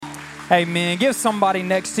Amen. Give somebody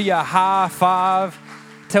next to you a high five.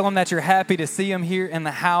 Tell them that you're happy to see them here in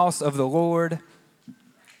the house of the Lord.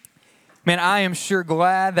 Man, I am sure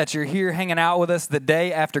glad that you're here hanging out with us the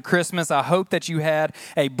day after Christmas. I hope that you had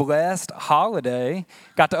a blessed holiday,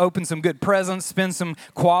 got to open some good presents, spend some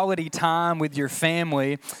quality time with your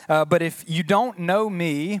family. But if you don't know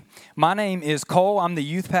me, my name is Cole. I'm the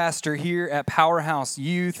youth pastor here at Powerhouse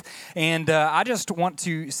Youth. And I just want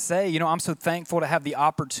to say, I'm so thankful to have the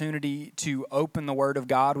opportunity to open the Word of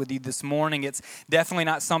God with you this morning. It's definitely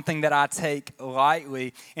not something that I take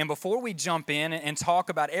lightly. And before we jump in and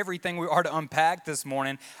talk about everything we are to unpack this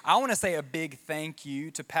morning, I want to say a big thank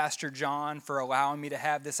you to Pastor John for allowing me to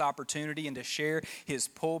have this opportunity and to share his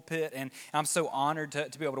pulpit. And I'm so honored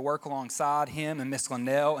to be able to work alongside him and Miss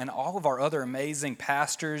Linnell and all of our other amazing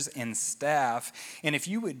pastors and staff. And if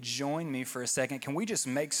you would join me for a second, can we just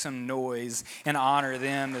make some noise and honor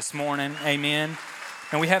them this morning? Amen.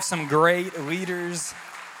 And we have some great leaders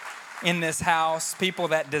in this house, people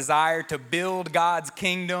that desire to build God's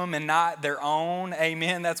kingdom and not their own.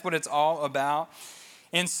 Amen. That's what it's all about.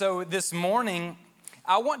 And so this morning,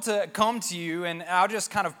 I want to come to you, and I'll just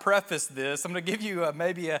kind of preface this. I'm going to give you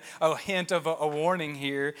maybe a hint of a warning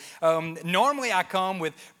here. Normally, I come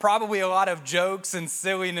with probably a lot of jokes and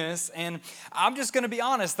silliness, and I'm just going to be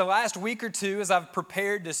honest. The last week or two, as I've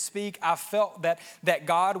prepared to speak, I felt that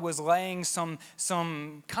God was laying some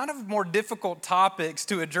kind of more difficult topics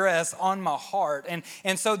to address on my heart.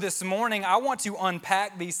 And so this morning, I want to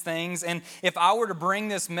unpack these things, and if I were to bring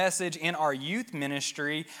this message in our youth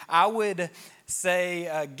ministry, I would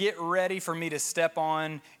say, get ready for me to step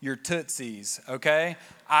on your tootsies, okay?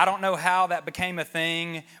 I don't know how that became a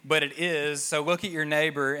thing, but it is. So look at your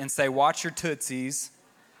neighbor and say, watch your tootsies.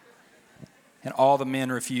 And all the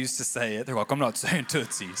men refuse to say it. They're like, I'm not saying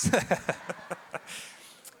tootsies.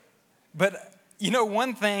 But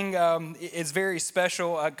one thing is very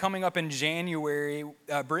special. Coming up in January,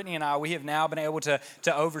 Brittany and I, we have now been able to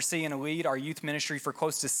oversee and lead our youth ministry for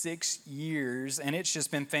close to 6 years. And it's just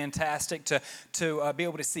been fantastic to be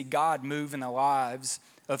able to see God move in the lives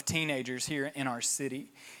of teenagers here in our city.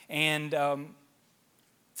 And,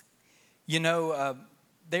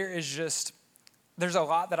 there's a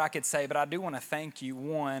lot that I could say, but I do want to thank you.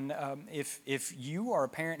 One, if you are a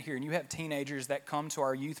parent here and you have teenagers that come to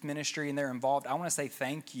our youth ministry and they're involved, I want to say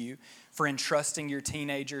thank you for entrusting your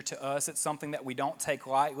teenager to us. It's something that we don't take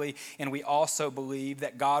lightly, and we also believe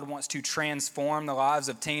that God wants to transform the lives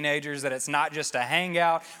of teenagers, that it's not just a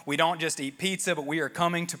hangout. We don't just eat pizza, but we are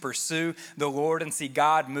coming to pursue the Lord and see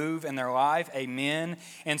God move in their life. Amen.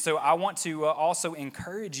 And so I want to also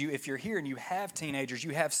encourage you, if you're here and you have teenagers,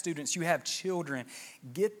 you have students, you have children,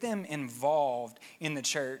 get them involved in the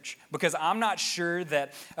church, because I'm not sure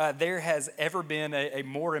that there has ever been a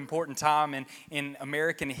more important time in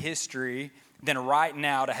American history than right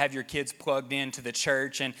now to have your kids plugged into the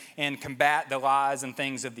church and combat the lies and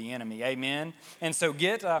things of the enemy. Amen. And so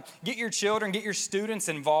get your children, get your students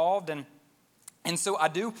involved. And so I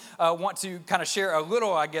do want to kind of share a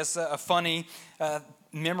little, a funny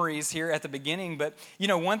memories here at the beginning. But,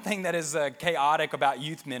 one thing that is chaotic about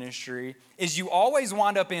youth ministry is you always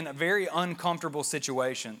wind up in very uncomfortable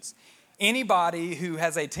situations. Anybody who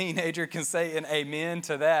has a teenager can say an amen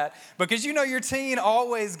to that, because your teen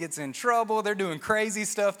always gets in trouble. They're doing crazy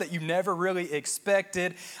stuff that you never really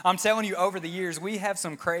expected. I'm telling you, over the years, we have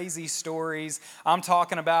some crazy stories. I'm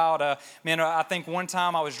talking about, I think one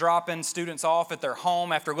time I was dropping students off at their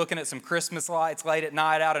home after looking at some Christmas lights late at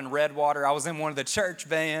night out in Redwater. I was in one of the church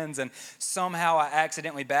vans, and somehow I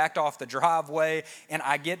accidentally backed off the driveway, and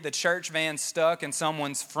I get the church van stuck in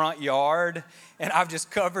someone's front yard, and I've just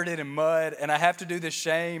covered it in mud, and I have to do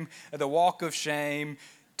the walk of shame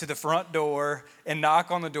to the front door and knock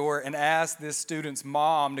on the door and ask this student's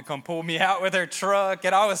mom to come pull me out with her truck.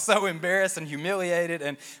 And I was so embarrassed and humiliated,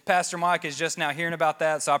 and Pastor Mike is just now hearing about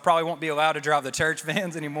that, so I probably won't be allowed to drive the church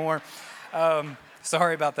vans anymore.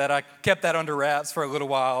 Sorry about that. I kept that under wraps for a little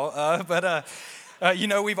while.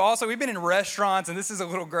 We've been in restaurants, and this is a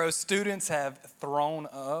little gross. Students have thrown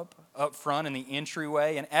up front in the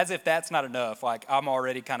entryway, and as if that's not enough, like I'm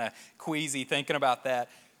already kind of queasy thinking about that.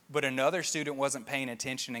 But another student wasn't paying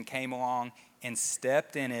attention and came along and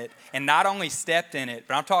stepped in it. And not only stepped in it,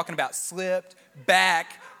 but I'm talking about slipped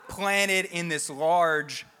back, planted in this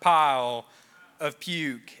large pile of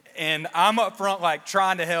puke. And I'm up front like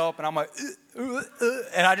trying to help, and I'm like,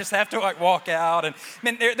 and I just have to like walk out. And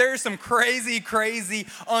man, there are some crazy,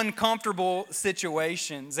 uncomfortable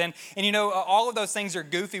situations. And all of those things are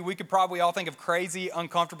goofy. We could probably all think of crazy,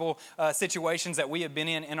 uncomfortable situations that we have been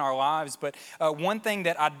in our lives. But one thing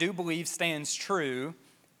that I do believe stands true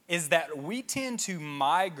is that we tend to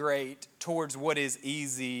migrate towards what is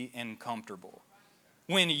easy and comfortable.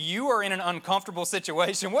 When you are in an uncomfortable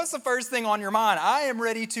situation, what's the first thing on your mind? I am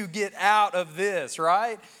ready to get out of this,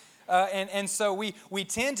 right? And so we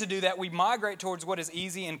tend to do that. We migrate towards what is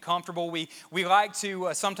easy and comfortable. We like to,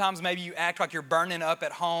 sometimes maybe you act like you're burning up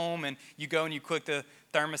at home and you go and you click the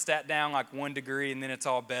thermostat down like 1 degree and then it's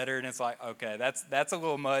all better and it's like, okay, that's a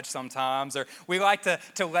little much sometimes. Or we like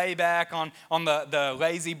to lay back on the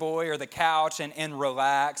lazy boy or the couch and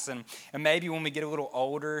relax. And maybe when we get a little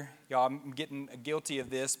older, y'all, I'm getting guilty of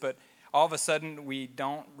this, but all of a sudden we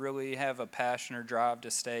don't really have a passion or drive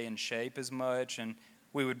to stay in shape as much, and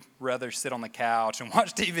we would rather sit on the couch and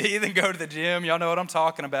watch TV than go to the gym. Y'all know what I'm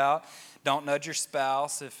talking about. Don't nudge your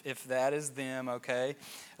spouse if that is them, okay?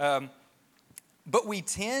 But we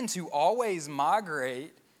tend to always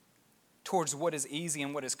migrate towards what is easy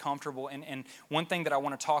and what is comfortable. And one thing that I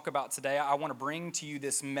want to talk about today, I want to bring to you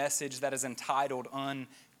this message that is entitled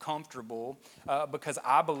Uncomfortable, because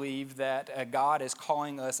I believe that God is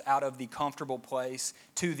calling us out of the comfortable place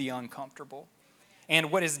to the uncomfortable. And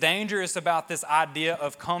what is dangerous about this idea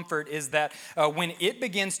of comfort is that when it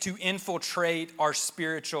begins to infiltrate our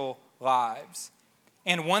spiritual lives.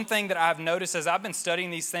 And one thing that I've noticed as I've been studying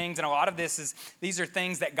these things, and a lot of these are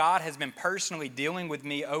things that God has been personally dealing with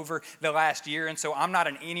me over the last year. And so I'm not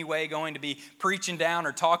in any way going to be preaching down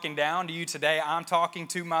or talking down to you today. I'm talking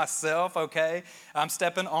to myself, okay? I'm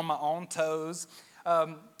stepping on my own toes.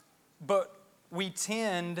 But we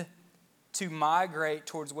tend to migrate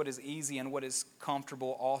towards what is easy and what is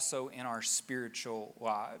comfortable also in our spiritual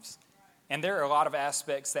lives. And there are a lot of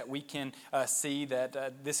aspects that we can see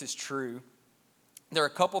that this is true. There are a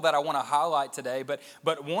couple that I want to highlight today, but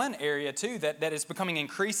one area too that is becoming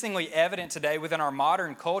increasingly evident today within our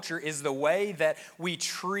modern culture is the way that we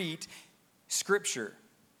treat Scripture.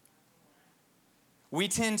 We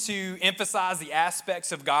tend to emphasize the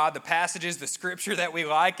aspects of God, the passages, the Scripture that we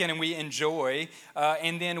like and we enjoy,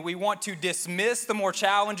 and then we want to dismiss the more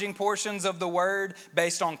challenging portions of the Word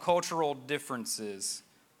based on cultural differences.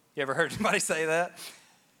 You ever heard anybody say that?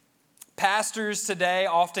 Pastors today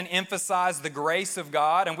often emphasize the grace of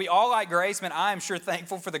God, and we all like grace. Man, I am sure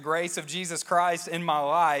thankful for the grace of Jesus Christ in my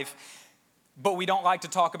life, but we don't like to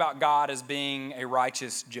talk about God as being a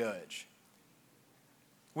righteous judge.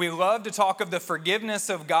 We love to talk of the forgiveness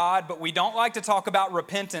of God, but we don't like to talk about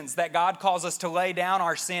repentance, that God calls us to lay down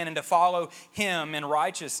our sin and to follow Him in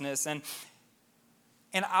righteousness. And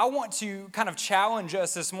I want to kind of challenge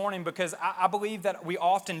us this morning because I believe that we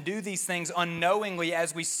often do these things unknowingly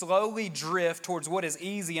as we slowly drift towards what is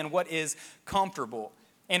easy and what is comfortable.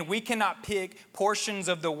 And we cannot pick portions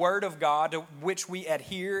of the Word of God to which we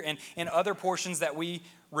adhere and other portions that we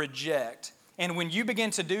reject. And when you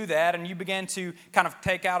begin to do that and you begin to kind of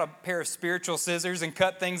take out a pair of spiritual scissors and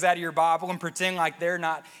cut things out of your Bible and pretend like they're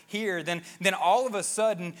not here, then all of a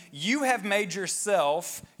sudden you have made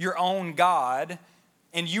yourself your own God.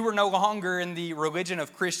 And you are no longer in the religion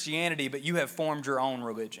of Christianity, but you have formed your own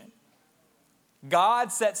religion.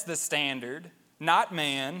 God sets the standard, not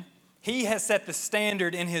man. He has set the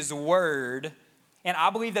standard in His Word. And I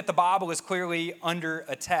believe that the Bible is clearly under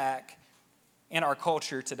attack in our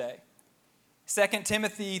culture today. 2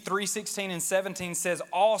 Timothy 3:16 and 17 says,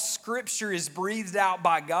 all Scripture is breathed out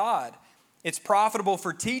by God. It's profitable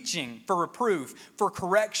for teaching, for reproof, for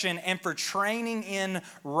correction, and for training in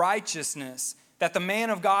righteousness, that the man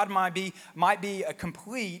of God might be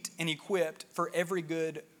complete and equipped for every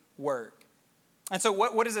good work. And so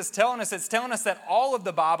what is this telling us? It's telling us that all of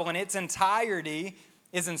the Bible in its entirety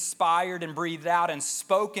is inspired and breathed out and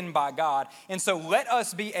spoken by God. And so let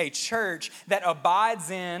us be a church that abides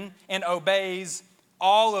in and obeys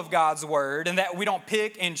all of God's Word, and that we don't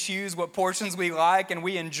pick and choose what portions we like and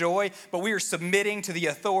we enjoy, but we are submitting to the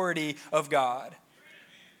authority of God.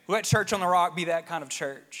 Let Church on the Rock be that kind of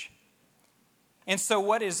church. And so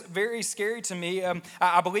what is very scary to me,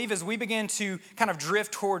 I believe as we begin to kind of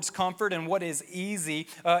drift towards comfort and what is easy,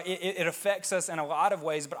 it affects us in a lot of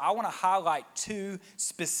ways. But I want to highlight two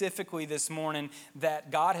specifically this morning that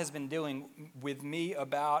God has been dealing with me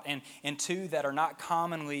about, and two that are not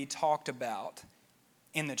commonly talked about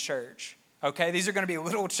in the church. Okay, these are going to be a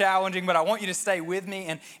little challenging, but I want you to stay with me.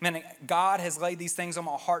 And man, God has laid these things on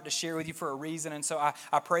my heart to share with you for a reason. And so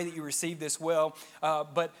I pray that you receive this well.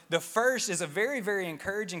 But the first is a very, very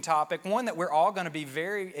encouraging topic, one that we're all going to be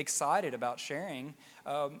very excited about sharing.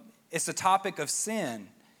 It's the topic of sin.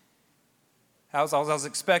 I was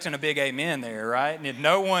expecting a big amen there, right? And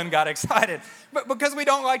no one got excited, but because we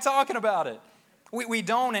don't like talking about it. We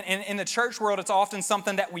don't, and in the church world, it's often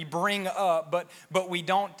something that we bring up, but we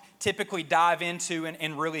don't typically dive into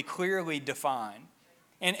and really clearly define.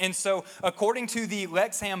 And so, according to the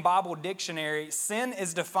Lexham Bible Dictionary, sin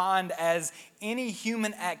is defined as any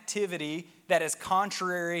human activity that is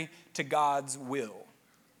contrary to God's will.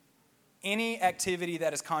 Any activity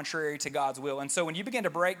that is contrary to God's will. And so when you begin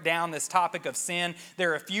to break down this topic of sin,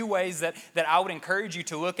 there are a few ways that I would encourage you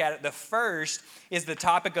to look at it. The first is the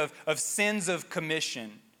topic of sins of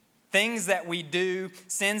commission. Things that we do,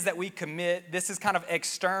 sins that we commit. This is kind of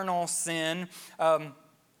external sin.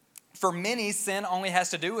 For many, sin only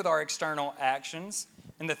has to do with our external actions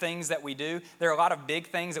and the things that we do. There are a lot of big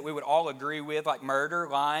things that we would all agree with, like murder,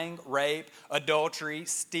 lying, rape, adultery,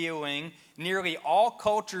 stealing. Nearly all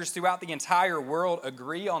cultures throughout the entire world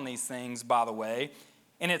agree on these things, by the way.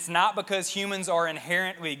 And it's not because humans are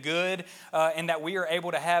inherently good and that we are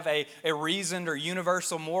able to have a reasoned or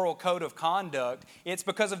universal moral code of conduct. It's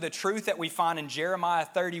because of the truth that we find in Jeremiah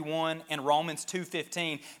 31 and Romans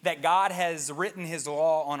 2:15 that God has written his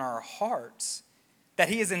law on our hearts, that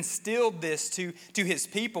he has instilled this to his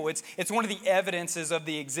people. It's one of the evidences of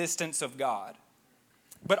the existence of God.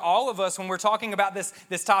 But all of us, when we're talking about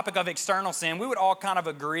this topic of external sin, we would all kind of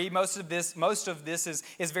agree. Most of this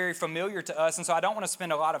is very familiar to us, and so I don't want to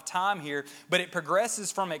spend a lot of time here, but it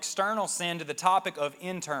progresses from external sin to the topic of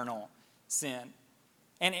internal sin.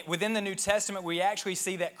 And within the New Testament, we actually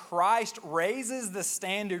see that Christ raises the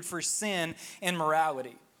standard for sin and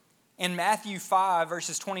morality. In Matthew 5,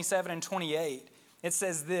 verses 27 and 28, it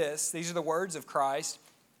says this, these are the words of Christ,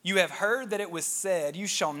 "You have heard that it was said, 'You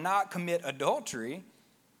shall not commit adultery.'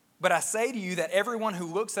 But I say to you that everyone who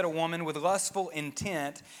looks at a woman with lustful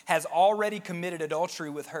intent has already committed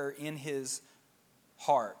adultery with her in his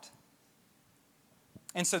heart."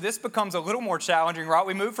 And so this becomes a little more challenging, right?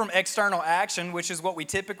 We move from external action, which is what we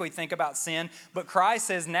typically think about sin. But Christ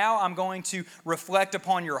says, now I'm going to reflect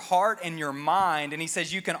upon your heart and your mind. And he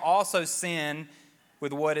says, you can also sin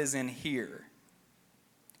with what is in here.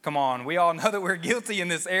 Come on, we all know that we're guilty in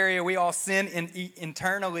this area. We all sin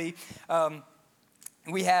internally.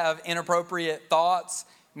 We have inappropriate thoughts.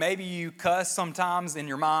 Maybe you cuss sometimes in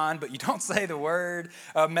your mind, but you don't say the word.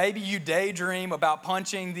 Maybe you daydream about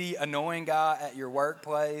punching the annoying guy at your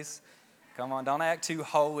workplace. Come on, don't act too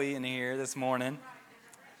holy in here this morning.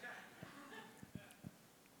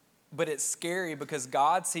 But it's scary because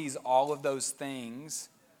God sees all of those things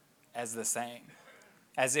as the same,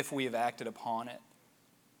 as if we have acted upon it.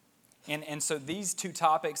 And so these two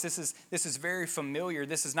topics, this is very familiar.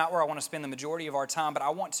 This is not where I want to spend the majority of our time, but I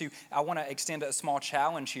want to extend a small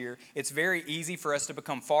challenge here. It's very easy for us to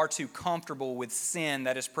become far too comfortable with sin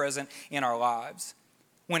that is present in our lives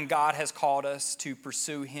when God has called us to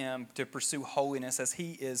pursue him, to pursue holiness as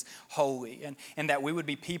he is holy, and that we would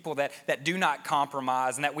be people that do not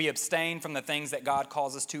compromise and that we abstain from the things that God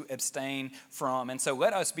calls us to abstain from. And so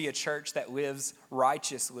let us be a church that lives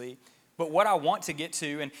righteously. But what I want to get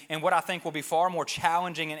to, and what I think will be far more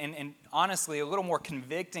challenging and honestly a little more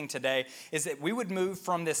convicting today, is that we would move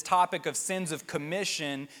from this topic of sins of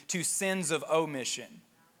commission to sins of omission.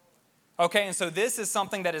 Okay, and so this is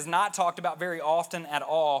something that is not talked about very often at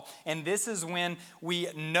all. And this is when we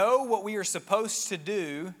know what we are supposed to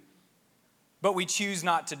do, but we choose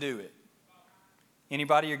not to do it.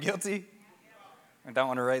 Anybody are guilty? I don't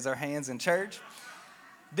want to raise our hands in church.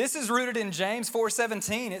 This is rooted in James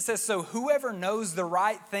 4:17. It says, "So whoever knows the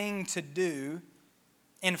right thing to do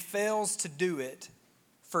and fails to do it,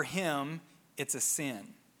 for him it's a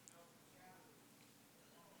sin."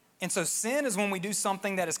 And so sin is when we do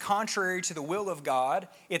something that is contrary to the will of God.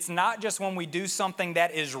 It's not just when we do something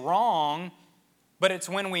that is wrong, but it's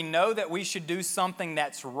when we know that we should do something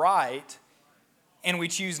that's right and we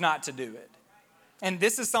choose not to do it. And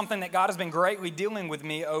this is something that God has been greatly dealing with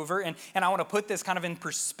me over. And I want to put this kind of in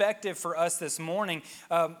perspective for us this morning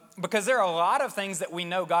because there are a lot of things that we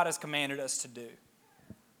know God has commanded us to do.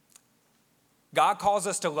 God calls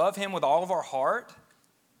us to love him with all of our heart.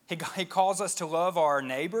 He calls us to love our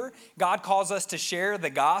neighbor. God calls us to share the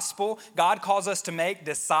gospel. God calls us to make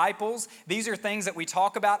disciples. These are things that we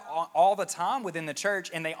talk about all the time within the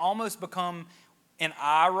church, and they almost become an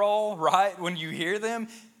eye roll, right, when you hear them.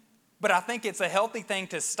 But I think it's a healthy thing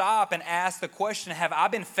to stop and ask the question, have I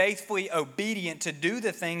been faithfully obedient to do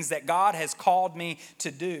the things that God has called me to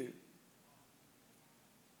do?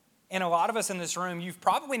 And a lot of us in this room, you've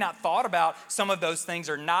probably not thought about some of those things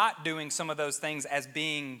or not doing some of those things as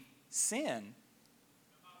being sin.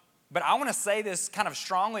 But I want to say this kind of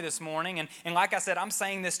strongly this morning, and like I said, I'm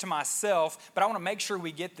saying this to myself, but I want to make sure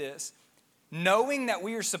we get this. Knowing that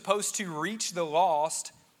we are supposed to reach the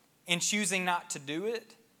lost and choosing not to do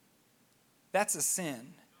it, that's a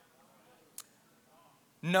sin.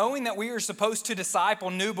 Knowing that we are supposed to disciple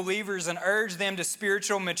new believers and urge them to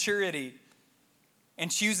spiritual maturity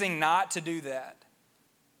And choosing not to do that,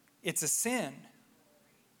 it's a sin.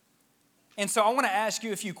 And so I want to ask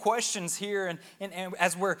you a few questions here, and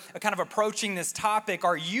as we're kind of approaching this topic,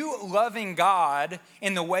 are you loving God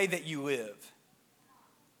in the way that you live?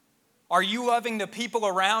 Are you loving the people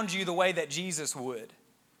around you the way that Jesus would?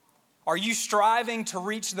 Are you striving to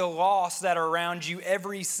reach the lost that are around you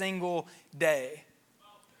every single day?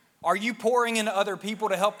 Are you pouring into other people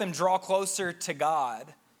to help them draw closer to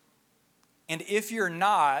God? And if you're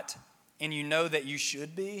not, and you know that you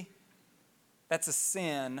should be, that's a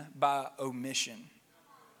sin by omission.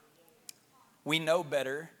 We know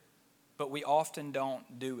better, but we often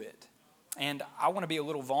don't do it. And I want to be a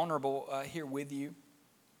little vulnerable here with you.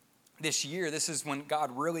 This year, this is when God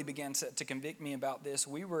really began to convict me about this.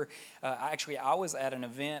 I was at an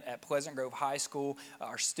event at Pleasant Grove High School.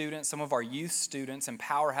 Our students, some of our youth students in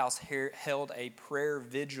Powerhouse held a prayer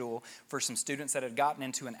vigil for some students that had gotten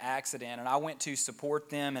into an accident. And I went to support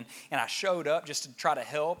them, and I showed up just to try to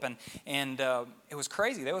help. And it was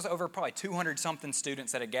crazy. There was over probably 200-something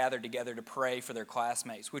students that had gathered together to pray for their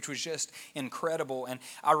classmates, which was just incredible. And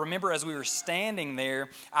I remember as we were standing there,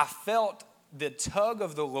 I felt the tug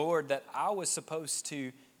of the Lord that I was supposed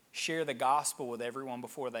to share the gospel with everyone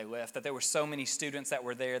before they left, that there were so many students that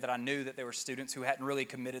were there that I knew that there were students who hadn't really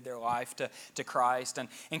committed their life to Christ.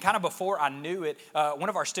 And kind of before I knew it, one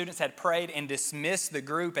of our students had prayed and dismissed the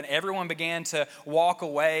group, and everyone began to walk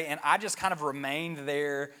away, and I just kind of remained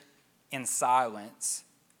there in silence.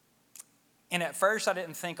 And at first, I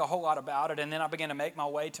didn't think a whole lot about it. And then I began to make my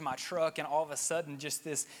way to my truck. And all of a sudden, just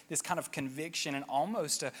this kind of conviction and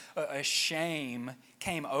almost a shame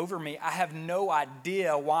came over me. I have no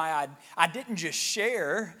idea why I didn't just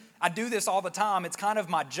share. I do this all the time. It's kind of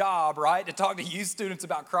my job, right, to talk to youth students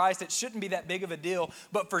about Christ. It shouldn't be that big of a deal.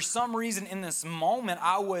 But for some reason, in this moment,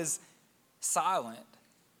 I was silent.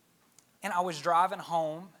 And I was driving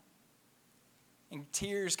home. And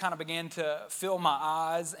tears kind of began to fill my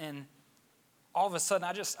eyes. And all of a sudden,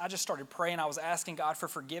 I just started praying. I was asking God for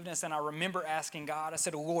forgiveness, and I remember asking God, I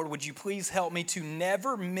said, Lord, would you please help me to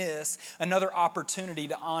never miss another opportunity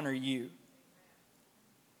to honor you?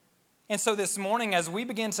 And so this morning, as we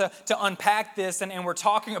begin to unpack this, and we're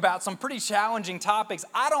talking about some pretty challenging topics,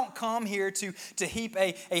 I don't come here to heap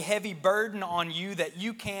a heavy burden on you that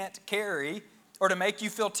you can't carry, or to make you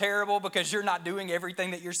feel terrible because you're not doing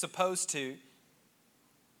everything that you're supposed to.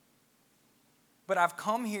 But I've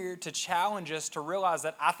come here to challenge us to realize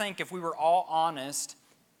that I think if we were all honest,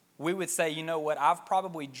 we would say, you know what, I've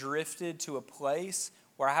probably drifted to a place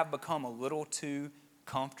where I have become a little too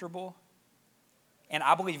comfortable. And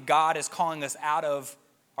I believe God is calling us out of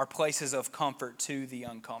our places of comfort to the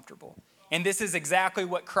uncomfortable. And this is exactly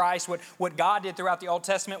what Christ, what God did throughout the Old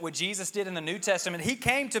Testament, what Jesus did in the New Testament. He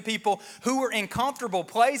came to people who were in comfortable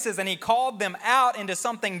places, and he called them out into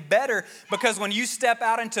something better, because when you step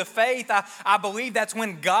out into faith, I believe that's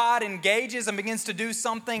when God engages and begins to do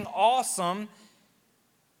something awesome.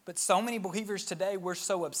 But so many believers today, we're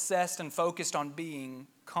so obsessed and focused on being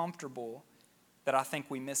comfortable that I think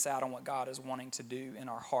we miss out on what God is wanting to do in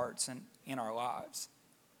our hearts and in our lives.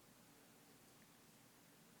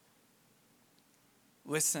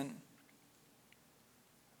 Listen,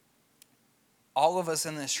 all of us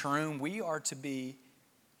in this room, we are to be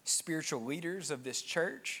spiritual leaders of this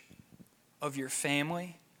church, of your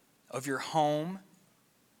family, of your home,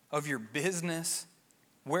 of your business,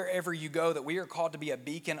 wherever you go, that we are called to be a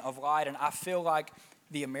beacon of light. And I feel like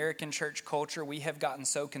the American church culture, we have gotten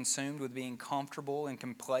so consumed with being comfortable and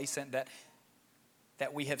complacent that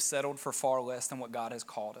we have settled for far less than what God has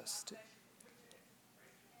called us to.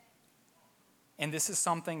 And this is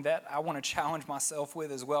something that I want to challenge myself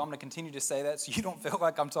with as well. I'm going to continue to say that so you don't feel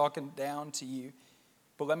like I'm talking down to you.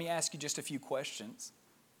 But let me ask you just a few questions.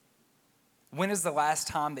 When is the last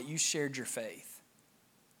time that you shared your faith?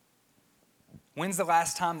 When's the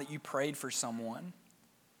last time that you prayed for someone?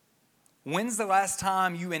 When's the last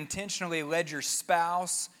time you intentionally led your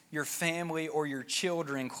spouse, your family, or your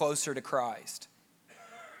children closer to Christ?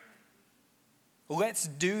 Let's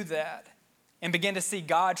do that and begin to see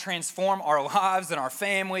God transform our lives and our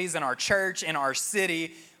families and our church and our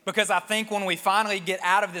city. Because I think when we finally get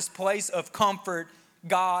out of this place of comfort,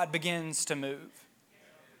 God begins to move.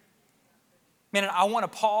 Man, I want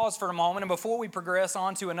to pause for a moment, and before we progress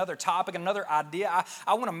on to another topic, another idea,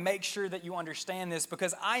 I want to make sure that you understand this,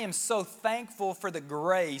 because I am so thankful for the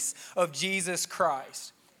grace of Jesus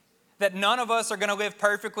Christ. That none of us are going to live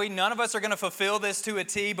perfectly. None of us are going to fulfill this to a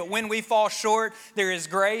T. But when we fall short, there is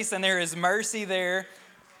grace and there is mercy there.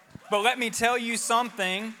 But let me tell you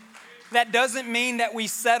something. That doesn't mean that we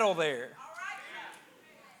settle there.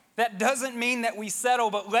 That doesn't mean that we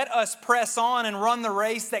settle, but let us press on and run the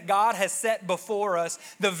race that God has set before us,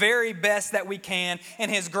 the very best that we can,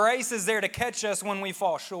 and His grace is there to catch us when we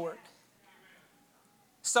fall short.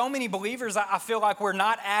 So many believers, I feel like we're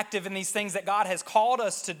not active in these things that God has called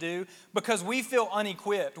us to do because we feel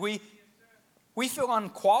unequipped. We feel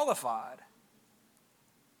unqualified.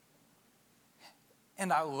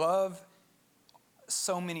 And I love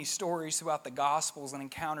so many stories throughout the Gospels and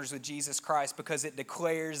encounters with Jesus Christ because it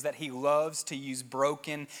declares that He loves to use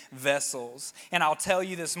broken vessels. And I'll tell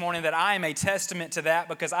you this morning that I am a testament to that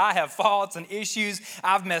because I have faults and issues.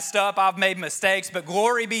 I've messed up. I've made mistakes. But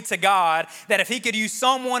glory be to God that if He could use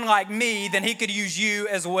someone like me, then He could use you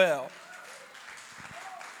as well.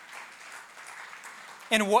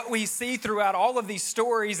 And what we see throughout all of these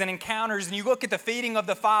stories and encounters, and you look at the feeding of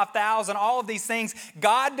the 5,000, all of these things,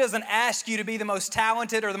 God doesn't ask you to be the most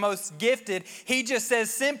talented or the most gifted. He just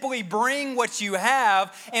says, simply bring what you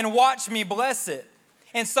have and watch me bless it.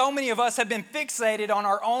 And so many of us have been fixated on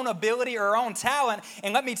our own ability or our own talent.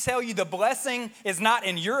 And let me tell you, the blessing is not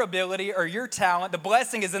in your ability or your talent. The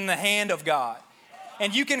blessing is in the hand of God.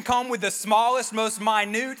 And you can come with the smallest, most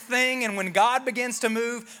minute thing, and when God begins to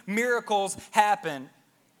move, miracles happen.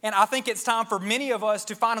 And I think it's time for many of us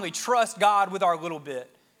to finally trust God with our little bit.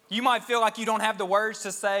 You might feel like you don't have the words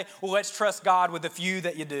to say, well, let's trust God with the few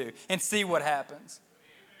that you do and see what happens.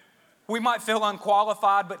 We might feel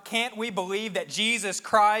unqualified, but can't we believe that Jesus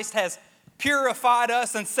Christ has purified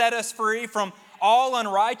us and set us free from all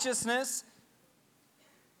unrighteousness?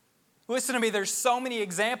 Listen to me, there's so many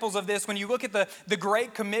examples of this. When you look at the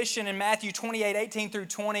Great Commission in Matthew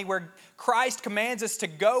 28:18-20, where Christ commands us to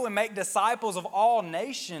go and make disciples of all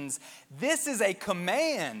nations, this is a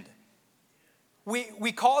command.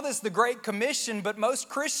 We call this the Great Commission, but most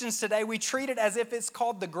Christians today, we treat it as if it's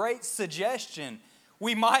called the Great Suggestion.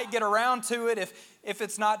 We might get around to it if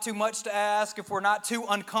it's not too much to ask, if we're not too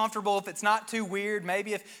uncomfortable, if it's not too weird.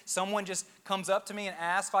 Maybe if someone just comes up to me and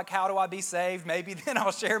asks, like, how do I be saved? Maybe then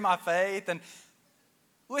I'll share my faith. And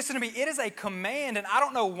listen to me, it is a command, and I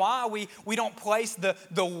don't know why we don't place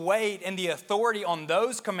the weight and the authority on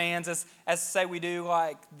those commands as say we do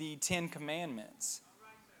like the 10 Commandments.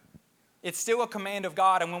 It's still a command of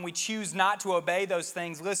God, and when we choose not to obey those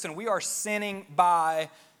things, listen, we are sinning by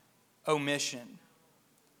omission.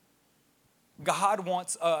 God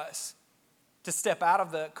wants us to step out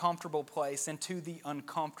of the comfortable place into the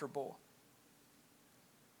uncomfortable.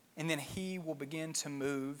 And then He will begin to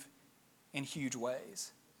move in huge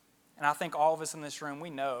ways. And I think all of us in this room,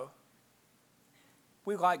 we know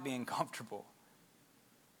we like being comfortable.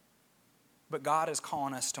 But God is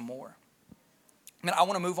calling us to more. I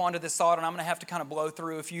want to move on to this thought, and I'm going to have to kind of blow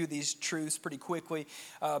through a few of these truths pretty quickly.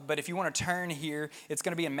 But if you want to turn here, it's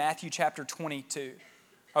going to be in Matthew chapter 22.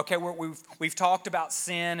 Okay, we've talked about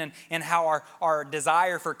sin and how our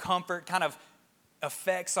desire for comfort kind of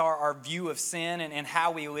affects our view of sin and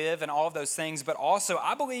how we live and all of those things. But also,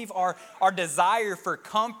 I believe our desire for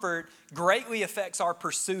comfort greatly affects our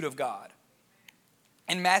pursuit of God.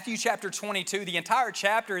 In Matthew chapter 22, the entire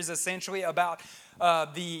chapter is essentially about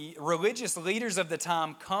the religious leaders of the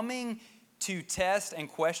time coming to test and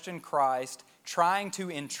question Christ, trying to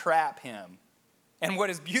entrap Him. And what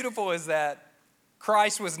is beautiful is that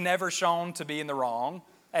Christ was never shown to be in the wrong.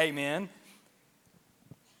 Amen.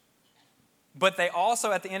 But they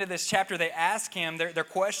also, at the end of this chapter, they ask Him, they're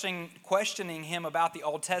questioning Him about the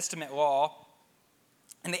Old Testament law.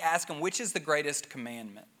 And they ask Him, which is the greatest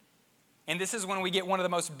commandment? And this is when we get one of the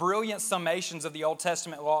most brilliant summations of the Old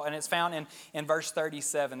Testament law. And it's found in verse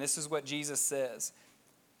 37. This is what Jesus says.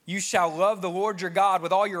 You shall love the Lord your God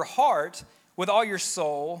with all your heart, with all your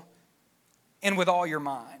soul, and with all your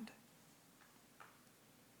mind.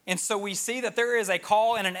 And so we see that there is a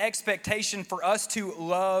call and an expectation for us to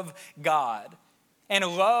love God. And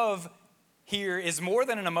love here is more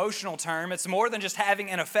than an emotional term. It's more than just having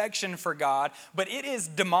an affection for God, but it is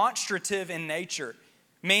demonstrative in nature,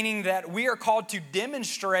 meaning that we are called to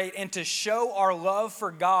demonstrate and to show our love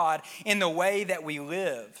for God in the way that we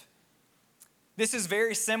live. This is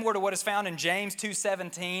very similar to what is found in James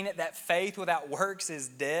 2:17, that faith without works is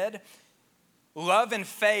dead. Love and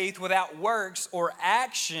faith without works or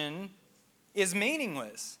action is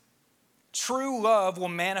meaningless. True love will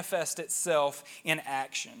manifest itself in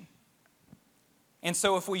action. And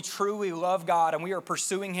so if we truly love God and we are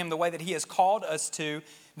pursuing Him the way that He has called us to,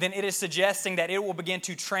 then it is suggesting that it will begin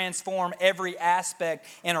to transform every aspect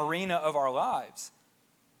and arena of our lives.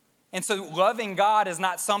 And so loving God is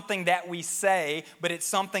not something that we say, but it's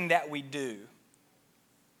something that we do.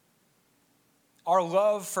 Our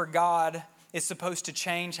love for God is supposed to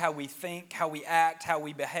change how we think, how we act, how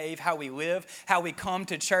we behave, how we live, how we come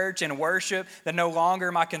to church and worship, that no longer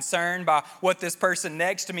am I concerned by what this person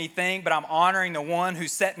next to me think, but I'm honoring the one who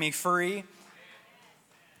set me free.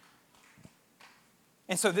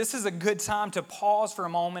 And so this is a good time to pause for a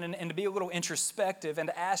moment and to be a little introspective and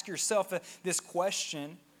to ask yourself this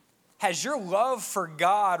question. Has your love for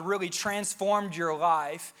God really transformed your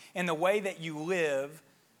life in the way that you live,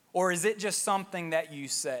 or is it just something that you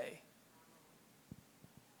say?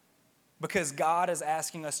 Because God is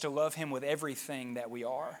asking us to love Him with everything that we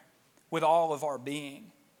are, with all of our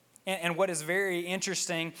being. And what is very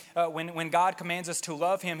interesting, when God commands us to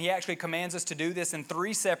love Him, He actually commands us to do this in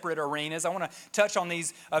 3 separate arenas. I want to touch on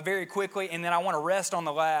these very quickly, and then I want to rest on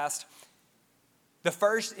the last. The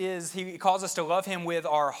first is He calls us to love Him with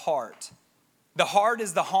our heart. The heart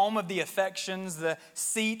is the home of the affections, the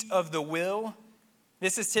seat of the will.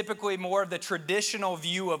 This is typically more of the traditional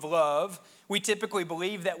view of love. We typically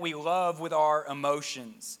believe that we love with our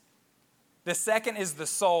emotions. The second is the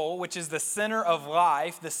soul, which is the center of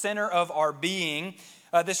life, the center of our being.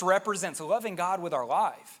 This represents loving God with our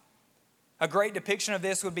life. A great depiction of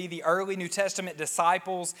this would be the early New Testament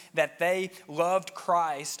disciples, that they loved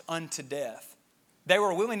Christ unto death. They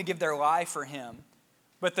were willing to give their life for Him.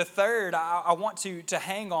 But the third, I want to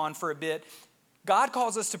hang on for a bit. God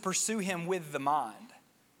calls us to pursue Him with the mind.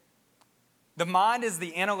 The mind is the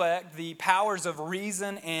intellect, the powers of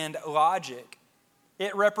reason and logic.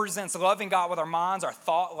 It represents loving God with our minds, our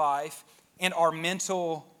thought life, and our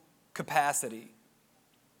mental capacity.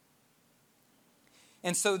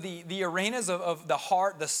 And so the arenas of the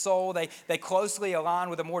heart, the soul, they closely align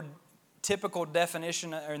with a more typical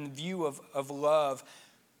definition and view of love.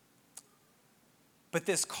 But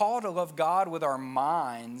this call to love God with our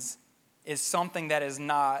minds is something that is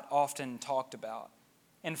not often talked about.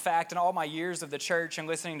 In fact, in all my years of the church and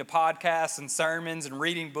listening to podcasts and sermons and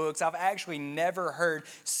reading books, I've actually never heard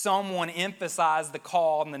someone emphasize the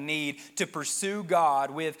call and the need to pursue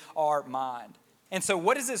God with our mind. And so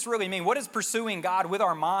what does this really mean? What does pursuing God with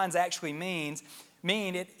our minds actually mean?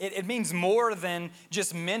 It means more than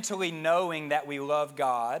just mentally knowing that we love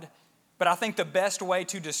God. But I think the best way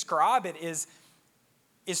to describe it is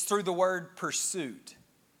through the word pursuit.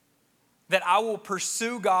 That I will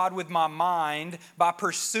pursue God with my mind by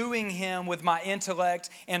pursuing Him with my intellect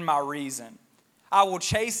and my reason. I will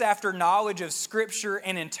chase after knowledge of Scripture,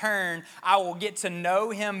 and in turn, I will get to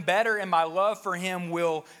know Him better, and my love for Him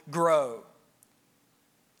will grow.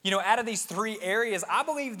 You know, out of these 3 areas, I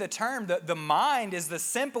believe the mind is the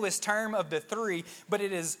simplest term of the 3, but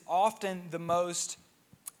it is often the most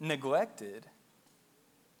neglected.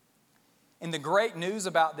 And the great news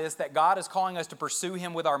about this, that God is calling us to pursue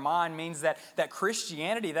Him with our mind, means that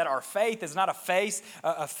Christianity, that our faith is not a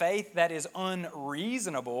faith that is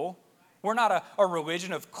unreasonable. We're not a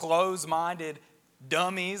religion of closed-minded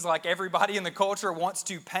dummies like everybody in the culture wants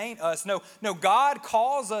to paint us. No, God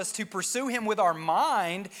calls us to pursue Him with our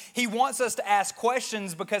mind. He wants us to ask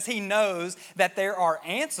questions because He knows that there are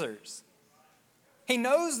answers. He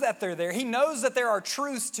knows that they're there. He knows that there are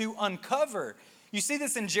truths to uncover. You see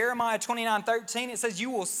this in Jeremiah 29:13. It says, "You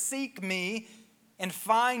will seek me and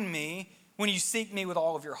find me when you seek me with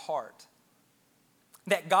all of your heart."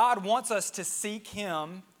 That God wants us to seek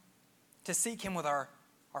Him with our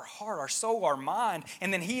heart, our soul, our mind,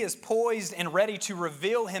 and then He is poised and ready to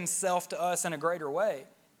reveal Himself to us in a greater way.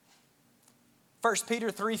 1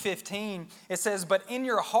 Peter 3:15, it says, "But in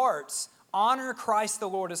your hearts honor Christ the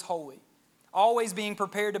Lord as holy, always being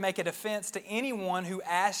prepared to make a defense to anyone who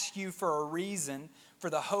asks you for a reason for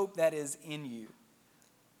the hope that is in you.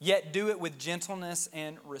 Yet do it with gentleness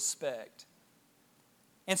and respect."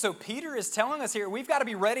 And so Peter is telling us here, we've got to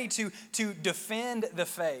be ready to defend the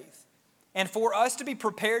faith. And for us to be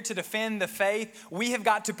prepared to defend the faith, we have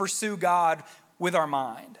got to pursue God with our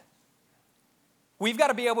mind. We've got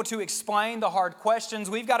to be able to explain the hard questions.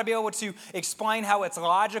 We've got to be able to explain how it's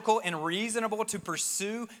logical and reasonable to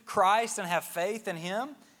pursue Christ and have faith in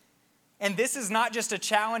Him. And this is not just a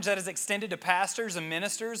challenge that is extended to pastors and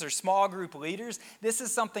ministers or small group leaders. This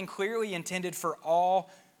is something clearly intended for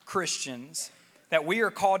all Christians, that we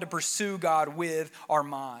are called to pursue God with our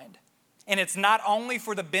mind. And it's not only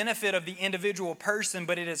for the benefit of the individual person,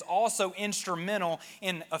 but it is also instrumental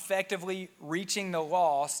in effectively reaching the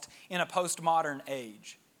lost in a postmodern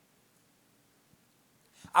age.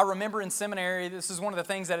 I remember in seminary, this is one of the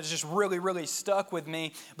things that has just really, really stuck with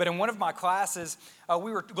me. But in one of my classes,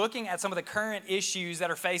 we were looking at some of the current issues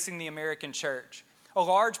that are facing the American church. A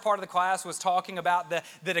large part of the class was talking about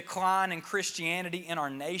the decline in Christianity in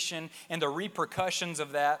our nation and the repercussions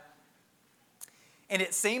of that. And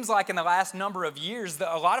it seems like in the last number of years,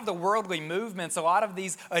 a lot of the worldly movements, a lot of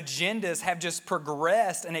these agendas have just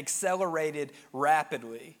progressed and accelerated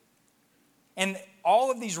rapidly. And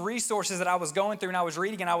all of these resources that I was going through and I was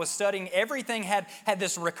reading and I was studying, everything had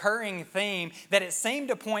this recurring theme that it seemed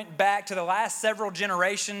to point back to the last several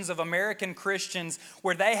generations of American Christians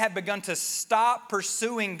where they have begun to stop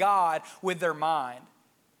pursuing God with their mind.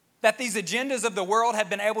 That these agendas of the world have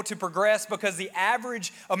been able to progress because the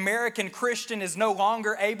average American Christian is no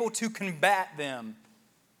longer able to combat them.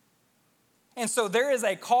 And so there is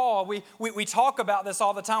a call. We talk about this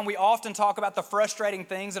all the time. We often talk about the frustrating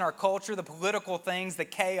things in our culture, the political things, the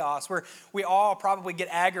chaos, where we all probably get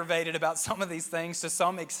aggravated about some of these things to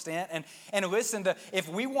some extent. And listen, if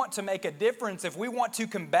we want to make a difference, if we want to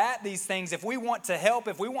combat these things, if we want to help,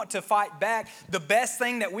 if we want to fight back, the best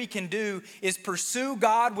thing that we can do is pursue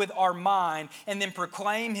God with our mind and then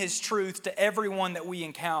proclaim His truth to everyone that we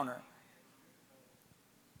encounter.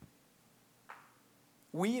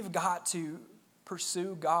 We've got to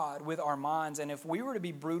pursue God with our minds. And if we were to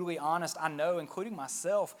be brutally honest, I know, including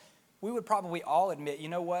myself, we would probably all admit, you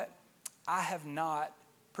know what? I have not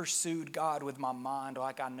pursued God with my mind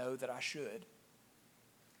like I know that I should.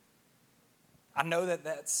 I know that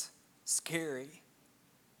that's scary,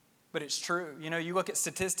 but it's true. You know, you look at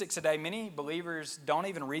statistics today, many believers don't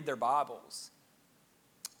even read their Bibles.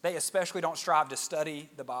 They especially don't strive to study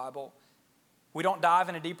the Bible. We don't dive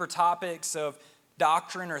into deeper topics of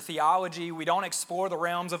doctrine or theology. We don't explore the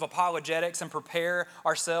realms of apologetics and prepare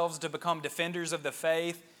ourselves to become defenders of the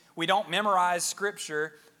faith. We don't memorize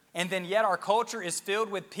Scripture. And then yet our culture is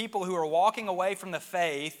filled with people who are walking away from the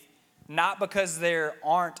faith, not because there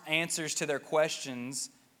aren't answers to their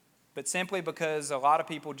questions, but simply because a lot of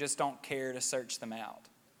people just don't care to search them out.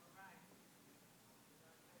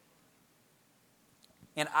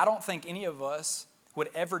 And I don't think any of us would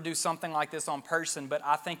ever do something like this on person, but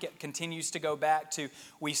I think it continues to go back to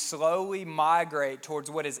we slowly migrate towards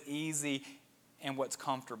what is easy and what's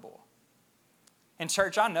comfortable. And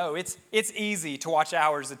church, I know it's easy to watch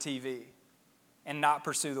hours of TV and not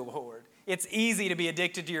pursue the Lord. It's easy to be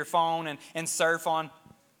addicted to your phone and surf on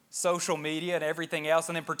social media and everything else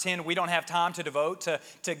and then pretend we don't have time to devote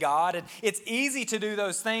to God. And it's easy to do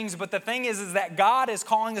those things, but the thing is that God is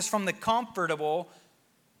calling us from the comfortable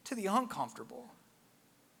to the uncomfortable.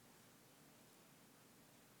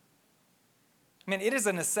 I mean, it is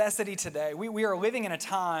a necessity today. We are living in a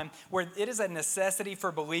time where it is a necessity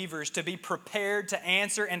for believers to be prepared to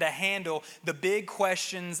answer and to handle the big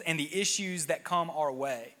questions and the issues that come our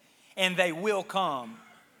way. And they will come.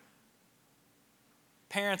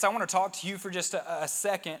 Parents, I want to talk to you for just a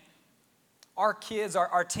second. Our kids,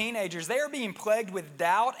 our teenagers, they are being plagued with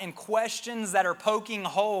doubt and questions that are poking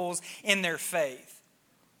holes in their faith.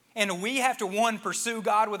 And we have to, one, pursue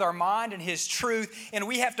God with our mind and His truth, and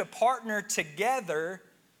we have to partner together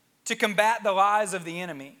to combat the lies of the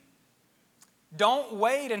enemy. Don't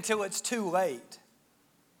wait until it's too late.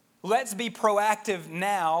 Let's be proactive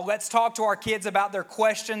now. Let's talk to our kids about their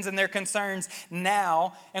questions and their concerns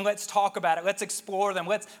now, and let's talk about it. Let's explore them.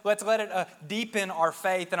 Let's let it deepen our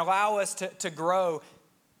faith and allow us to grow.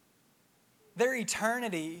 Their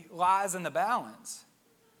eternity lies in the balance.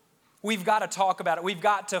 We've got to talk about it. We've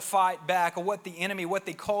got to fight back on what the enemy, what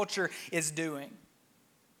the culture is doing.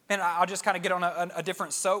 And I'll just kind of get on a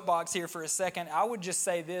different soapbox here for a second. I would just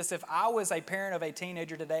say this. If I was a parent of a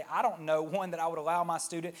teenager today, I don't know, one, that I would allow my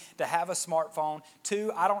student to have a smartphone.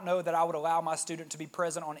 Two, I don't know that I would allow my student to be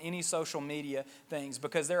present on any social media things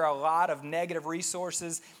because there are a lot of negative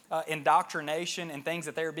resources, indoctrination, and things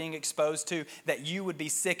that they're being exposed to that you would be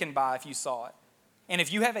sickened by if you saw it. And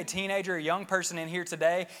if you have a teenager, a young person in here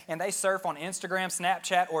today, and they surf on Instagram,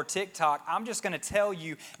 Snapchat, or TikTok, I'm just going to tell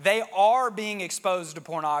you, they are being exposed to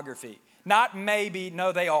pornography. Not maybe,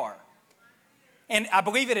 no, they are. And I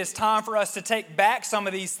believe it is time for us to take back some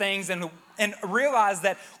of these things and realize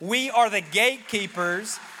that we are the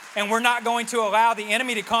gatekeepers, and we're not going to allow the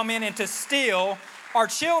enemy to come in and to steal our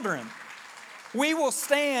children. We will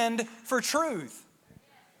stand for truth.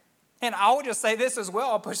 And I will just say this as well.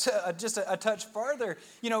 I'll push just a touch further.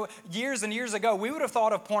 You know, years and years ago, we would have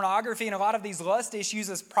thought of pornography and a lot of these lust issues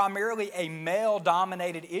as primarily a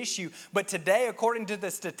male-dominated issue. But today, according to the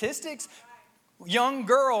statistics, young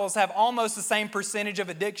girls have almost the same percentage of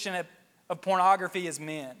addiction of pornography as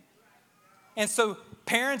men. And so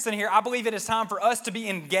parents in here, I believe it is time for us to be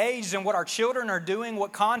engaged in what our children are doing,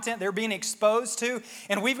 what content they're being exposed to.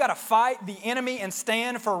 And we've got to fight the enemy and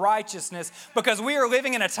stand for righteousness because we are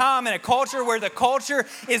living in a time and a culture where the culture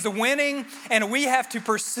is winning and we have to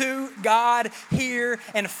pursue God here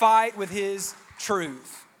and fight with His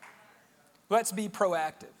truth. Let's be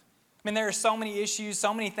proactive. I mean, there are so many issues,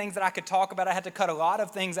 so many things that I could talk about. I had to cut a lot of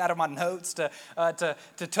things out of my notes to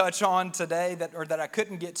touch on today that I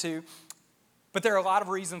couldn't get to. But there are a lot of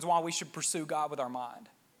reasons why we should pursue God with our mind.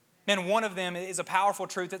 And one of them is a powerful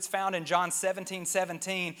truth that's found in John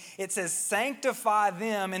 17:17. It says, sanctify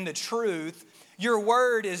them in the truth. Your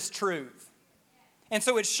word is truth. And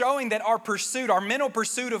so it's showing that our pursuit, our mental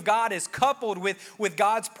pursuit of God is coupled with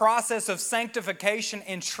God's process of sanctification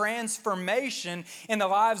and transformation in the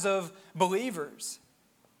lives of believers.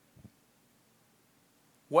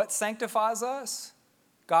 What sanctifies us?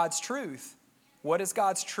 God's truth. What is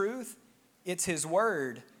God's truth? It's His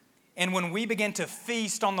word. And when we begin to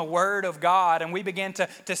feast on the Word of God and we begin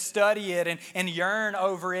to study it and yearn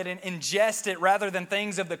over it and ingest it rather than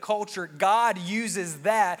things of the culture, God uses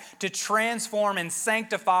that to transform and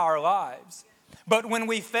sanctify our lives. But when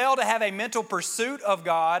we fail to have a mental pursuit of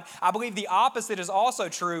God, I believe the opposite is also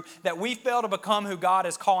true, that we fail to become who God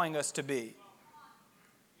is calling us to be.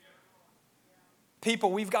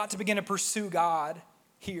 People, we've got to begin to pursue God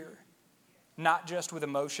here. Not just with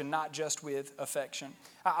emotion, not just with affection.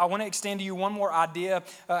 I want to extend to you one more idea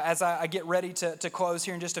as I get ready to close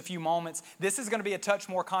here in just a few moments. This is going to be a touch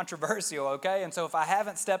more controversial, okay? And so if I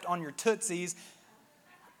haven't stepped on your tootsies,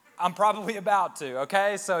 I'm probably about to,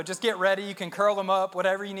 okay? So just get ready. You can curl them up,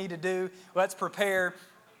 whatever you need to do. Let's prepare.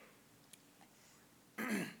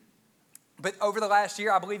 But over the last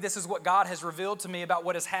year, I believe this is what God has revealed to me about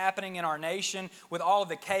what is happening in our nation with all of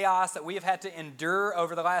the chaos that we have had to endure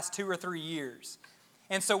over the last 2 or 3 years.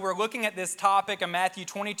 And so we're looking at this topic in Matthew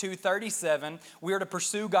 22:37. We are to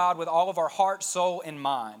pursue God with all of our heart, soul, and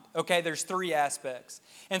mind. Okay, there's 3 aspects.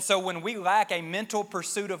 And so when we lack a mental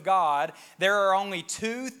pursuit of God, there are only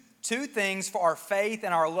two things for our faith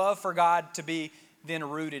and our love for God to be then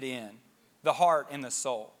rooted in: the heart and the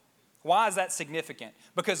soul. Why is that significant?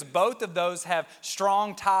 Because both of those have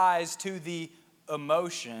strong ties to the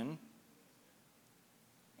emotion.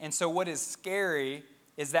 And so what is scary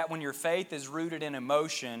is that when your faith is rooted in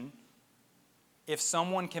emotion, if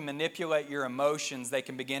someone can manipulate your emotions, they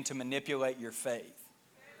can begin to manipulate your faith.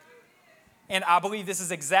 And I believe this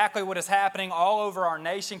is exactly what is happening all over our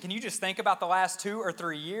nation. Can you just think about the last 2 or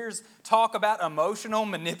 3 years? Talk about emotional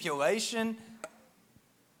manipulation.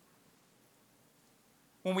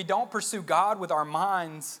 When we don't pursue God with our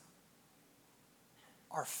minds,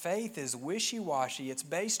 our faith is wishy-washy. It's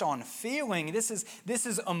based on feeling. This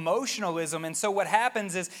is emotionalism. And so what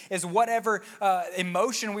happens is whatever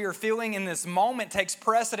emotion we are feeling in this moment takes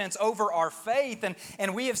precedence over our faith.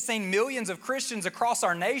 And we have seen millions of Christians across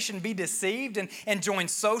our nation be deceived and join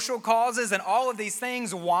social causes and all of these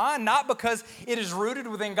things. Why? Not because it is rooted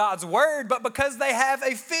within God's word, but because they have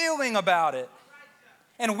a feeling about it.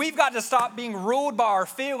 And we've got to stop being ruled by our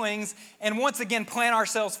feelings and once again plant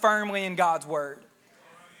ourselves firmly in God's word.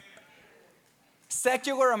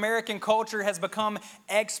 Secular American culture has become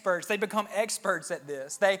experts. They become experts at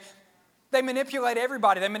this. They manipulate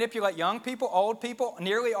everybody. They manipulate young people, old people,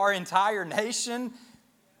 nearly our entire nation.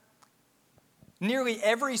 Nearly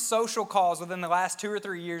every social cause within the last 2 or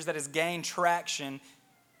 3 years that has gained traction,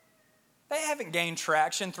 they haven't gained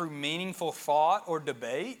traction through meaningful thought or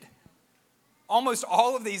debate. Almost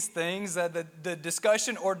all of these things, the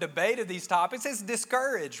discussion or debate of these topics is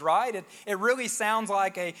discouraged, right? It really sounds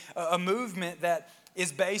like a movement that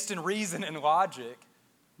is based in reason and logic.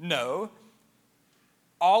 No.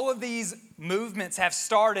 All of these movements have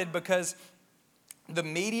started because the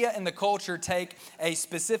media and the culture take a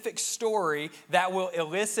specific story that will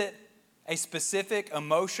elicit a specific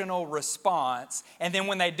emotional response. And then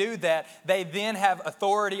when they do that, they then have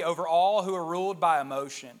authority over all who are ruled by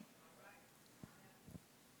emotion.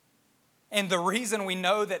 And the reason we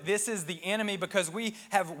know that this is the enemy, because we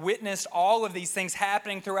have witnessed all of these things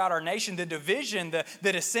happening throughout our nation, the division,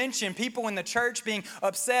 the dissension, people in the church being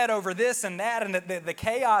upset over this and that, and the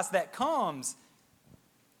chaos that comes.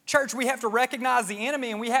 Church, we have to recognize the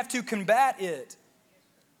enemy and we have to combat it.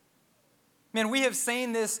 Man, we have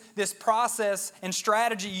seen this process and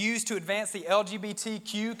strategy used to advance the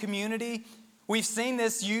LGBTQ community. We've seen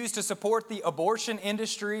this used to support the abortion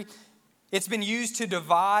industry. It's been used to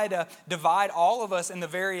divide all of us in the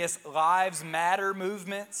various Lives Matter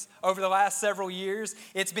movements over the last several years.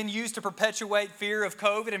 It's been used to perpetuate fear of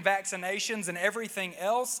COVID and vaccinations and everything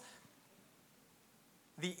else.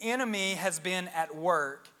 The enemy has been at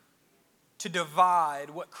work to divide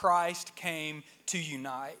what Christ came to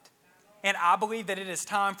unite. And I believe that it is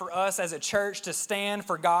time for us as a church to stand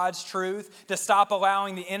for God's truth, to stop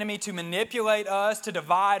allowing the enemy to manipulate us, to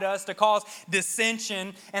divide us, to cause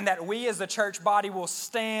dissension, and that we as the church body will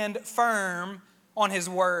stand firm on His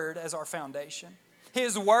word as our foundation.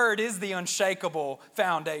 His word is the unshakable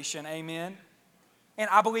foundation, amen? And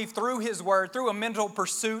I believe through His word, through a mental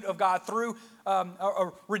pursuit of God, through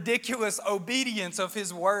a ridiculous obedience of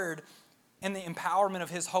His word and the empowerment of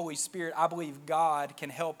His Holy Spirit, I believe God can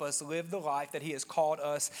help us live the life that He has called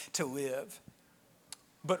us to live.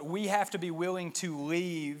 But we have to be willing to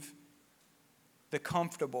leave the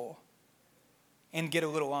comfortable and get a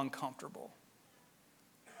little uncomfortable.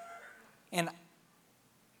 And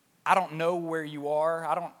I don't know where you are.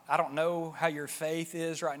 I don't know how your faith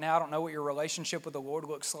is right now. I don't know what your relationship with the Lord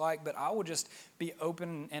looks like, but I will just be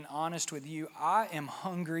open and honest with you. I am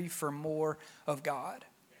hungry for more of God.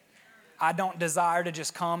 I don't desire to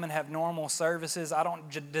just come and have normal services. I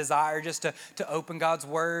don't desire just to open God's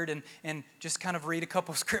word and just kind of read a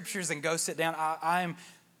couple scriptures and go sit down. I am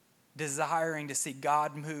desiring to see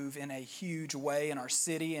God move in a huge way in our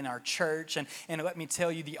city, in our church. And let me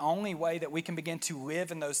tell you, the only way that we can begin to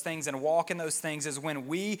live in those things and walk in those things is when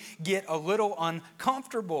we get a little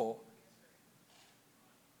uncomfortable.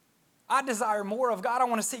 I desire more of God. I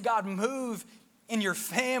want to see God move in your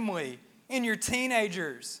family, in your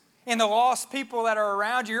teenagers, in the lost people that are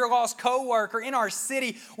around you, your lost coworker, in our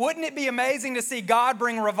city. Wouldn't it be amazing to see God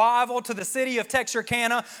bring revival to the city of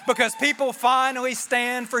Texarkana because people finally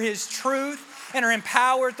stand for His truth and are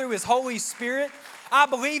empowered through His Holy Spirit? I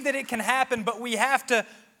believe that it can happen, but we have to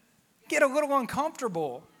get a little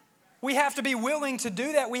uncomfortable. We have to be willing to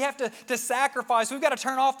do that. We have to sacrifice. We've got to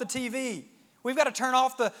turn off the TV. We've got to turn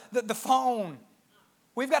off the phone.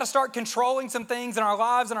 We've got to start controlling some things in our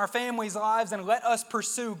lives and our families' lives and let us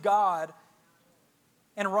pursue God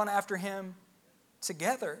and run after Him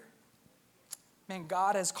together. Man,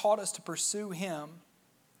 God has called us to pursue Him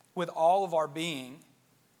with all of our being,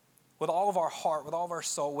 with all of our heart, with all of our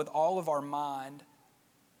soul, with all of our mind.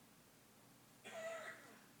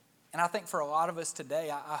 And I think for a lot of us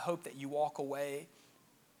today, I hope that you walk away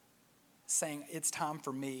saying, it's time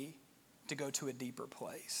for me to go to a deeper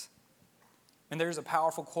place. And there's a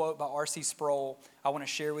powerful quote by R.C. Sproul I want to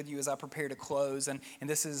share with you as I prepare to close. And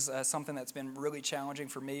this is something that's been really challenging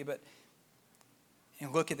for me. But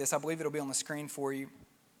and look at this. I believe it'll be on the screen for you.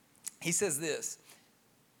 He says this,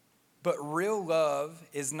 but real love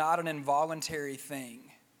is not an involuntary thing.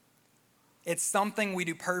 It's something we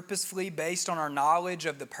do purposefully based on our knowledge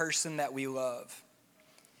of the person that we love.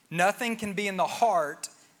 Nothing can be in the heart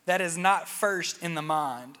that is not first in the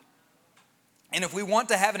mind. And if we want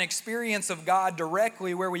to have an experience of God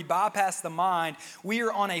directly where we bypass the mind, we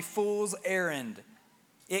are on a fool's errand.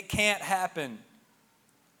 It can't happen.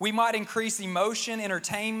 We might increase emotion,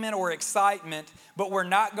 entertainment, or excitement, but we're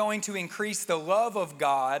not going to increase the love of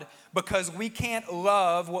God because we can't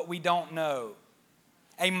love what we don't know.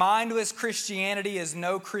 A mindless Christianity is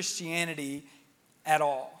no Christianity at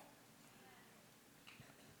all.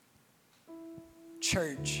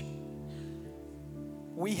 Church,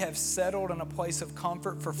 we have settled in a place of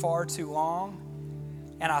comfort for far too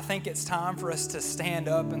long, and I think it's time for us to stand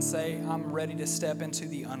up and say, I'm ready to step into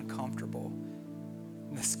the uncomfortable.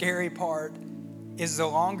 And the scary part is the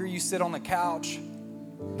longer you sit on the couch,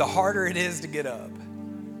 the harder it is to get up.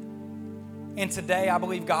 And today, I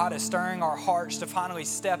believe God is stirring our hearts to finally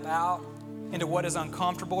step out into what is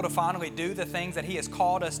uncomfortable, to finally do the things that He has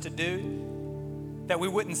called us to do. That we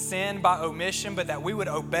wouldn't sin by omission, but that we would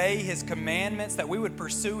obey His commandments, that we would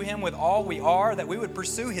pursue Him with all we are, that we would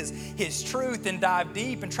pursue His truth and dive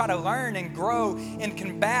deep and try to learn and grow and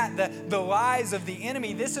combat the lies of the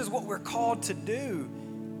enemy. This is what we're called to do.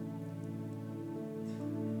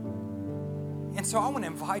 And so I want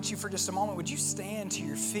to invite you for just a moment. Would you stand to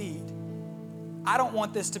your feet? I don't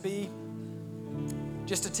want this to be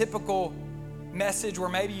just a typical message where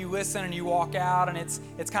maybe you listen and you walk out and it's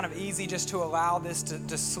kind of easy just to allow this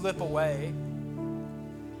to slip away.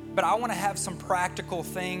 But I want to have some practical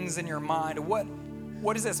things in your mind. What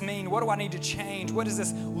does this mean? What do I need to change? What does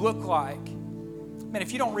this look like? Man,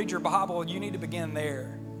 if you don't read your Bible, you need to begin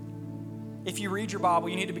there. If you read your Bible,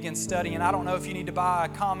 you need to begin studying. I don't know if you need to buy a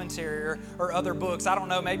commentary or other books. I don't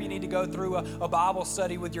know. Maybe you need to go through a Bible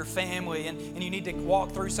study with your family and you need to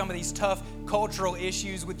walk through some of these tough cultural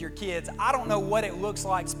issues with your kids. I don't know what it looks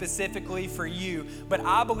like specifically for you, but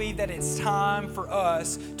I believe that it's time for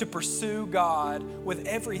us to pursue God with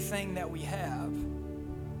everything that we have.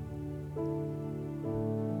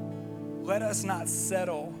 Let us not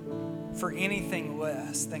settle for anything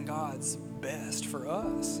less than God's best for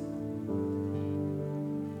us.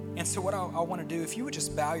 And so what I want to do, if you would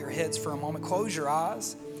just bow your heads for a moment, close your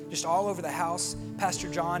eyes, just all over the house. Pastor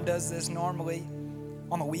John does this normally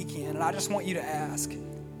on the weekend. And I just want you to ask,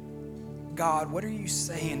 God, what are you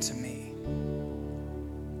saying to me?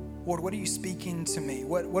 Lord, what are you speaking to me?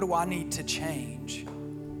 What do I need to change?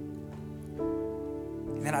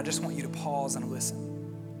 And then I just want you to pause and listen.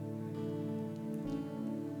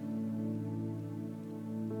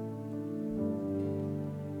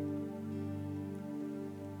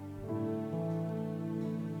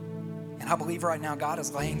 And I believe right now God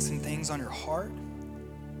is laying some things on your heart.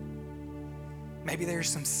 Maybe there's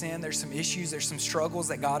some sin, there's some issues, there's some struggles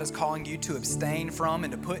that God is calling you to abstain from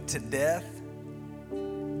and to put to death.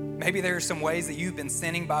 Maybe there are some ways that you've been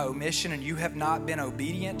sinning by omission and you have not been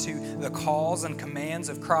obedient to the calls and commands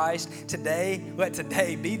of Christ. Today, let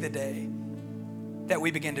today be the day that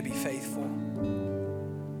we begin to be faithful,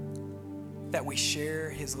 that we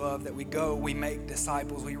share His love, that we go, we make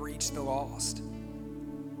disciples, we reach the lost.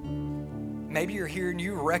 Maybe you're here and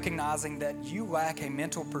you're recognizing that you lack a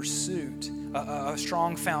mental pursuit, a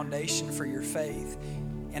strong foundation for your faith.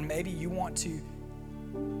 And maybe you want to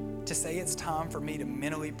say it's time for me to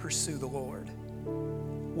mentally pursue the Lord.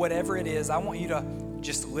 Whatever it is, I want you to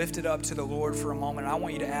just lift it up to the Lord for a moment. I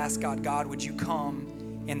want you to ask God, God, would you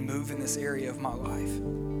come and move in this area of my life?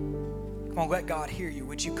 Come on, let God hear you.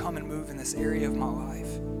 Would you come and move in this area of my life?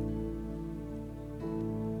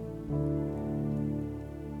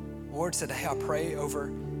 Lord, today I pray over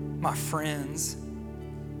my friends.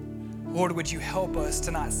 Lord, would you help us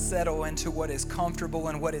to not settle into what is comfortable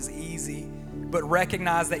and what is easy, but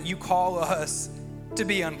recognize that you call us to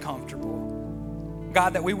be uncomfortable.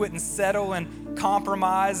 God, that we wouldn't settle and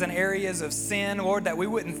compromise in areas of sin, Lord, that we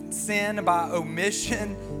wouldn't sin by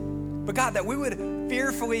omission, but God, that we would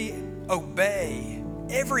fearfully obey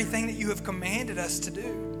everything that you have commanded us to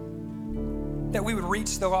do. That we would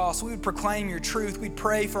reach the lost, we would proclaim your truth, we'd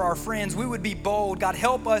pray for our friends, we would be bold. God,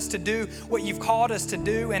 help us to do what you've called us to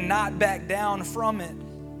do and not back down from it.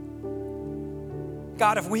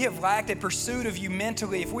 God, if we have lacked a pursuit of you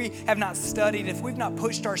mentally, if we have not studied, if we've not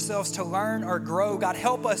pushed ourselves to learn or grow, God,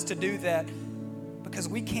 help us to do that because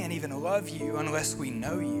we can't even love you unless we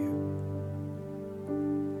know you.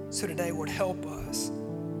 So today, Lord, help us.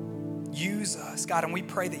 Use us, God, and we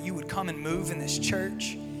pray that you would come and move in this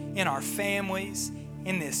church, in our families,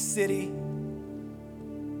 in this city.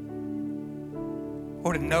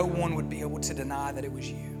 Lord, and no one would be able to deny that it was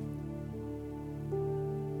you.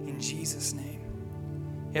 In Jesus' name.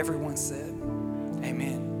 Everyone said,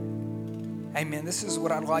 amen. Amen. This is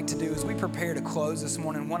what I'd like to do as we prepare to close this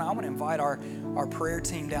morning. One, I want to invite our prayer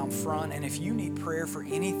team down front. And if you need prayer for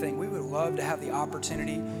anything, we would love to have the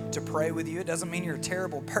opportunity to pray with you. It doesn't mean you're a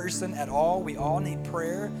terrible person at all. We all need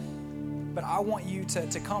prayer. But I want you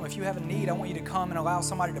to come. If you have a need, I want you to come and allow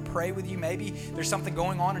somebody to pray with you. Maybe there's something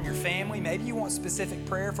going on in your family. Maybe you want specific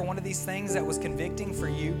prayer for one of these things that was convicting for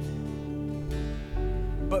you.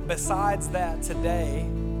 But besides that, today,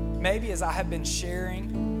 maybe as I have been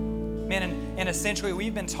sharing, man, and essentially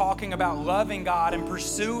we've been talking about loving God and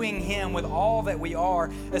pursuing Him with all that we are.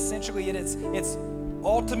 Essentially, it's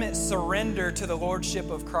ultimate surrender to the Lordship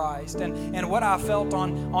of Christ. And what I felt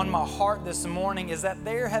on my heart this morning is that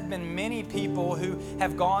there have been many people who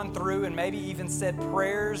have gone through and maybe even said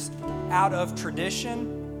prayers out of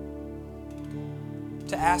tradition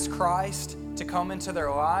to ask Christ to come into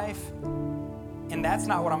their life. And that's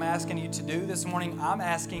not what I'm asking you to do this morning. I'm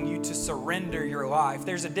asking you to surrender your life.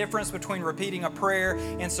 There's a difference between repeating a prayer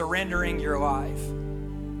and surrendering your life.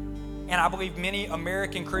 And I believe many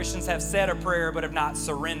American Christians have said a prayer but have not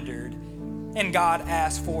surrendered. And God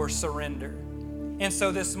asks for surrender. And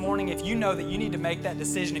so this morning, if you know that you need to make that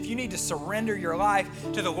decision, if you need to surrender your life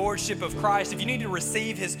to the Lordship of Christ, if you need to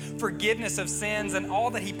receive His forgiveness of sins and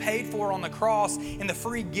all that He paid for on the cross and the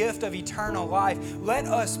free gift of eternal life, let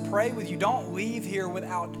us pray with you. Don't leave here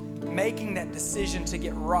without making that decision to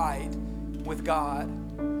get right with God.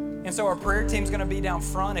 And so our prayer team's going to be down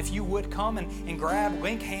front. If you would come and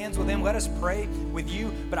link hands with them, let us pray with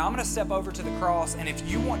you. But I'm going to step over to the cross, and if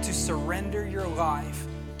you want to surrender your life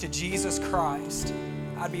to Jesus Christ,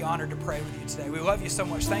 I'd be honored to pray with you today. We love you so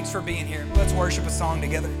much. Thanks for being here. Let's worship a song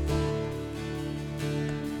together.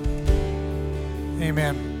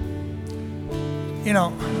 Amen. You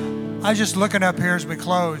know, I was just looking up here as we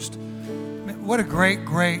closed. What a great,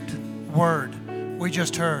 great word we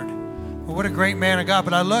just heard. What a great man of God.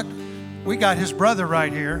 But I looked, we got his brother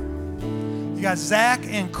right here. You got Zach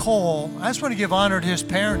and Cole. I just want to give honor to his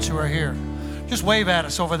parents who are here. Just wave at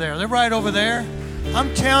us over there. They're right over there.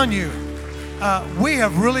 I'm telling you, we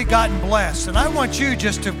have really gotten blessed. And I want you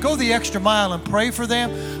just to go the extra mile and pray for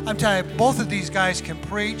them. I'm telling you, both of these guys can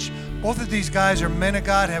preach. Both of these guys are men of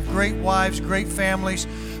God, have great wives, great families.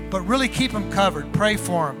 But really keep them covered. Pray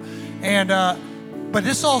for them. And but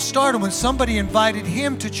this all started when somebody invited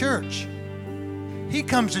him to church. He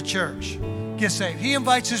comes to church. get saved. He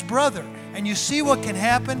invites his brother. And you see what can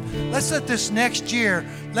happen? Let's let this next year,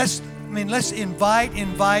 let's invite,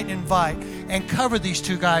 and cover these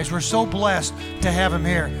two guys. We're so blessed to have them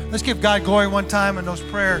here. Let's give God glory one time, and those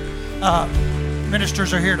prayer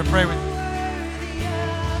ministers are here to pray with you.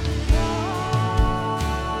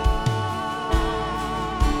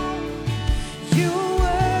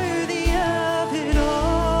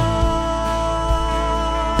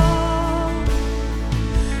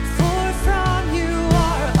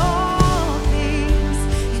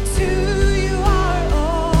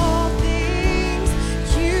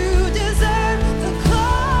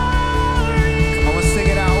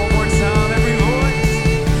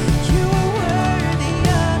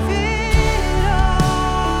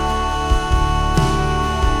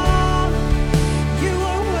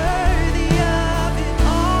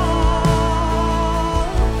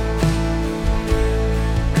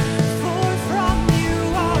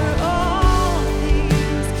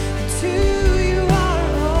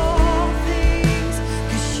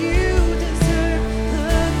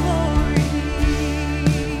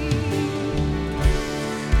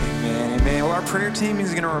 Team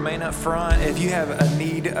is going to remain up front. If you have a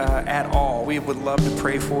need at all, we would love to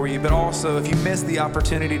pray for you. But also, if you missed the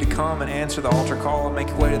opportunity to come and answer the altar call and make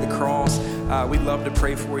your way to the cross, we'd love to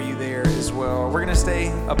pray for you there as well. We're going to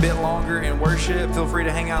stay a bit longer in worship. Feel free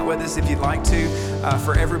to hang out with us if you'd like to.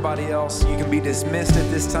 For everybody else, you can be dismissed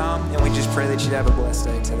at this time, and we just pray that you'd have a blessed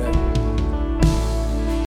day today.